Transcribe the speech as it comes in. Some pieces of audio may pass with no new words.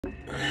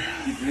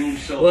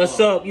What's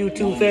up,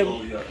 YouTube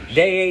family?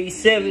 Day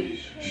 87,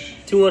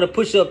 200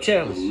 push-up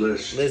challenge.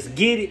 Let's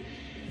get it.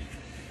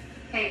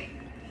 Hey,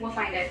 we'll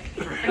find it.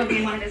 It'll be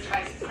in one of his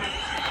devices.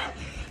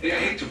 Hey, I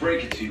hate to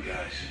break it to you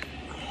guys.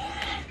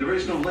 There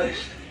is no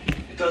list.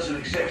 It doesn't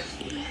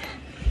exist.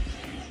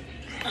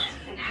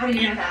 And how do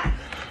you know that?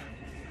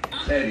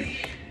 Eddie.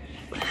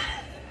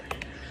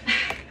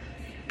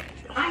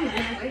 I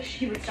really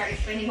wish you would start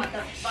explaining what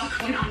the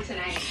fuck went on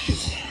tonight.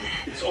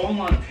 It's all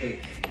on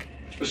tape.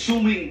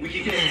 Assuming we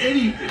can get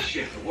any of this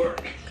shit to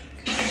work.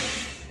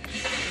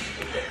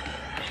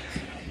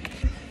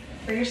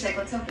 For your sake,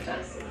 let's hope it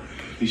does.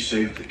 He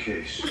saved the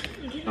case,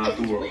 not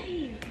the world.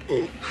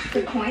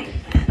 Good point.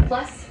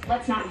 Plus,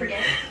 let's not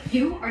forget,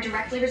 you are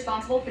directly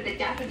responsible for the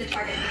death of the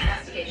target of the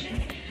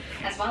investigation,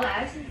 as well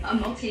as a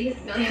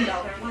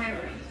multi-million-dollar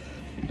wire room.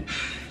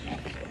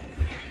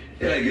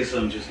 Yeah, I guess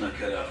I'm just not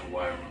cut out for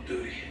wire room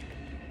duty.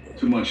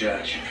 Too much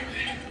action for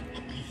me.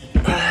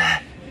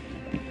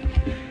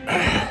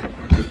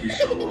 What took you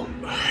so long?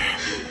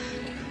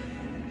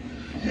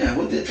 Yeah,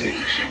 what did take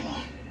you so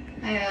long?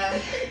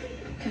 I,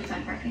 couldn't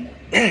find parking.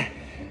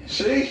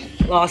 See?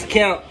 Lost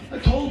count. I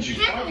told you,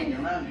 parking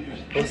around here is...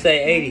 Let's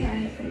say 80.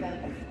 Nothing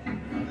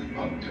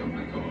up to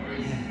my car.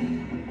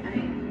 I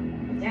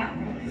mean, yeah.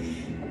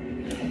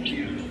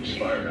 You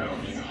expired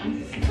hours.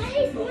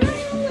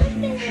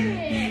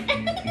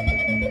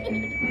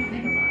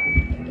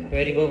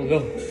 Ready, go, go.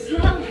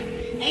 Slow,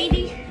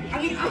 80. I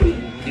mean,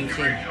 Do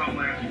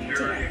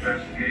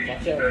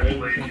Watch out,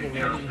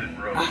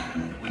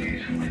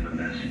 please leave a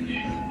message.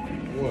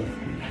 One.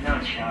 I'm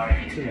not sure if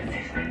you've been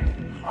listening,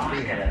 or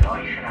still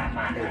alive for that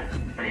matter,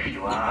 but if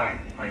you are,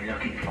 I'm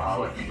looking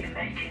forward to you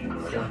making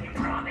good on your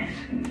promise.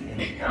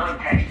 I'm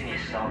texting you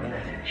something to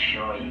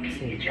ensure you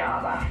keep your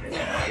job after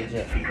tonight,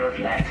 because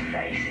let's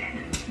face it,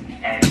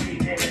 every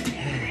villain needs a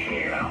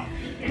hero.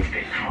 It's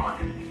been fun.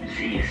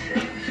 See you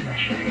soon,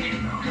 Special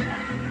Agent Mosa.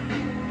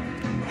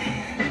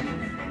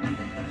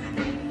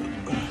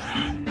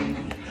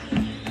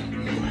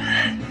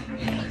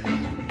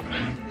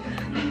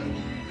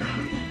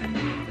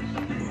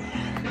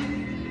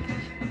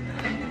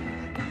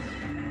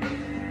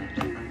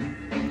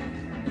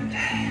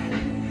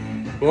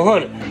 Go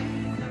ahead, man.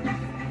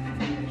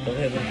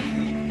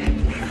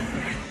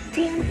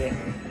 Tim. Okay,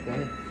 go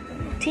ahead.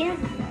 Tim.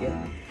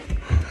 Yeah.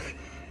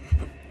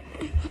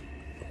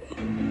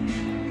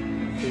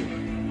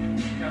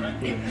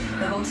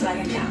 The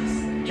Volkswagen Taos.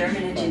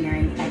 German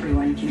engineering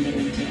everyone can get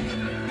into.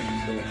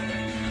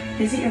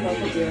 Visit your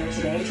local dealer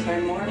today to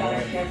learn more about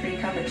our carefree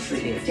coverage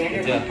suite,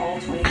 standard on all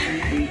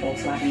 2023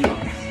 Volkswagen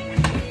models.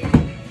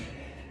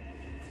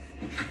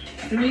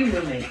 3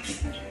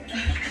 roommates.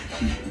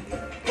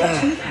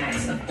 2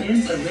 packs of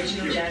Ben's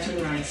original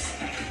jasmine rice.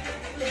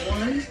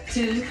 1,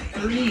 2,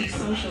 3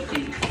 social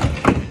feeds.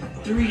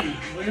 3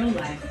 real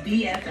life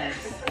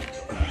BFFs.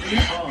 3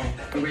 all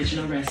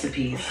original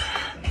recipes.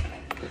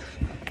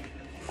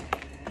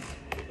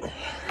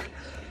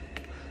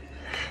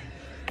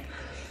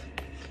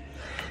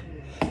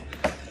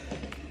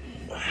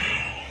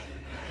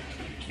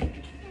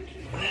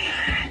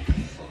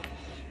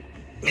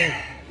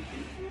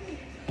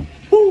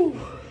 Woo!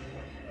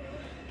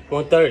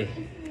 130.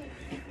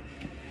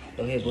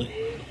 Go ahead, boy.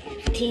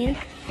 10.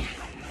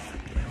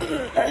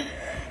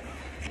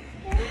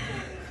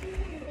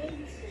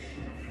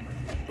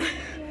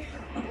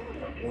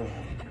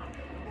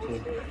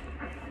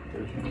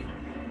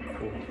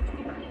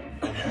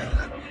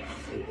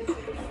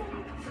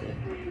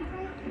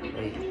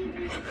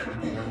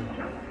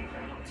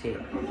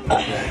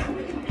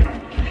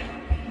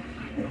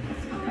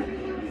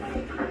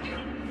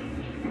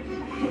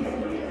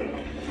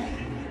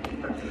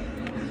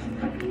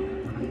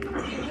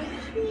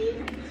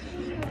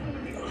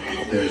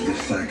 There's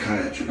this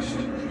psychiatrist,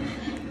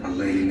 a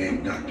lady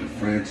named Dr.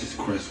 Frances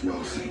Cress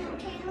Welsing.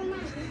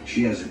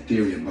 She has a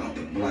theory about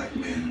the black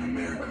man in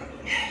America.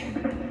 She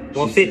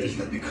 150. says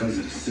that because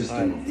of the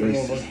system of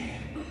racism,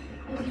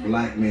 the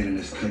black man in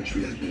this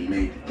country has been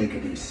made to think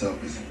of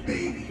himself as a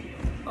baby,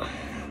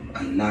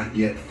 a not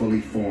yet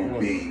fully formed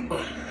being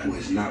who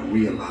has not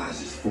realized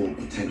his full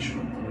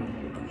potential.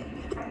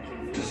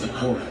 To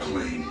support her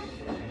claim,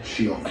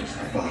 she offers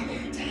the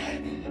following.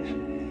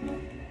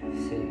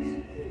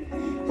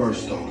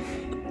 First off,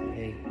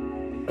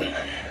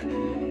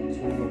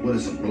 what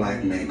does a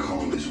black man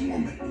call his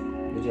woman?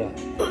 Good job.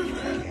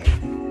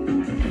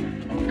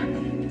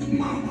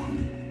 Mama.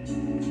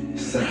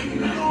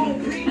 Secondly,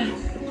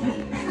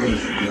 what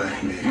does a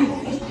black man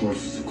call his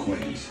closest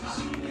acquaintances?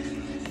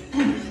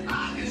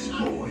 His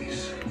boys.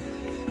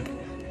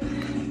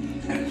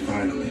 And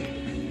finally,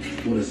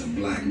 what does a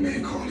black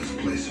man call his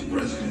place of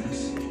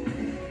residence?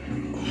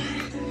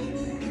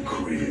 The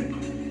crib.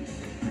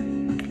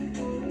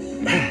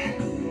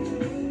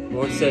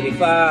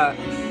 175.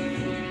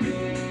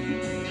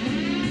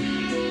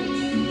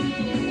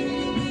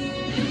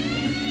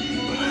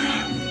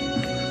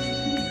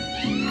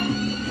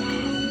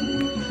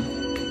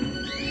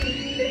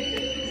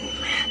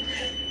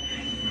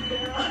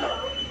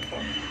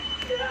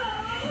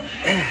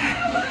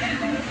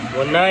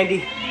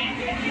 190.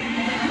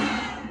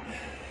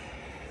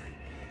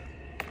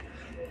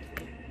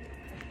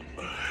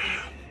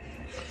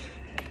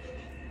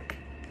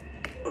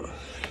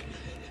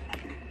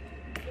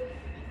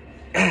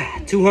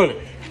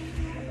 $200.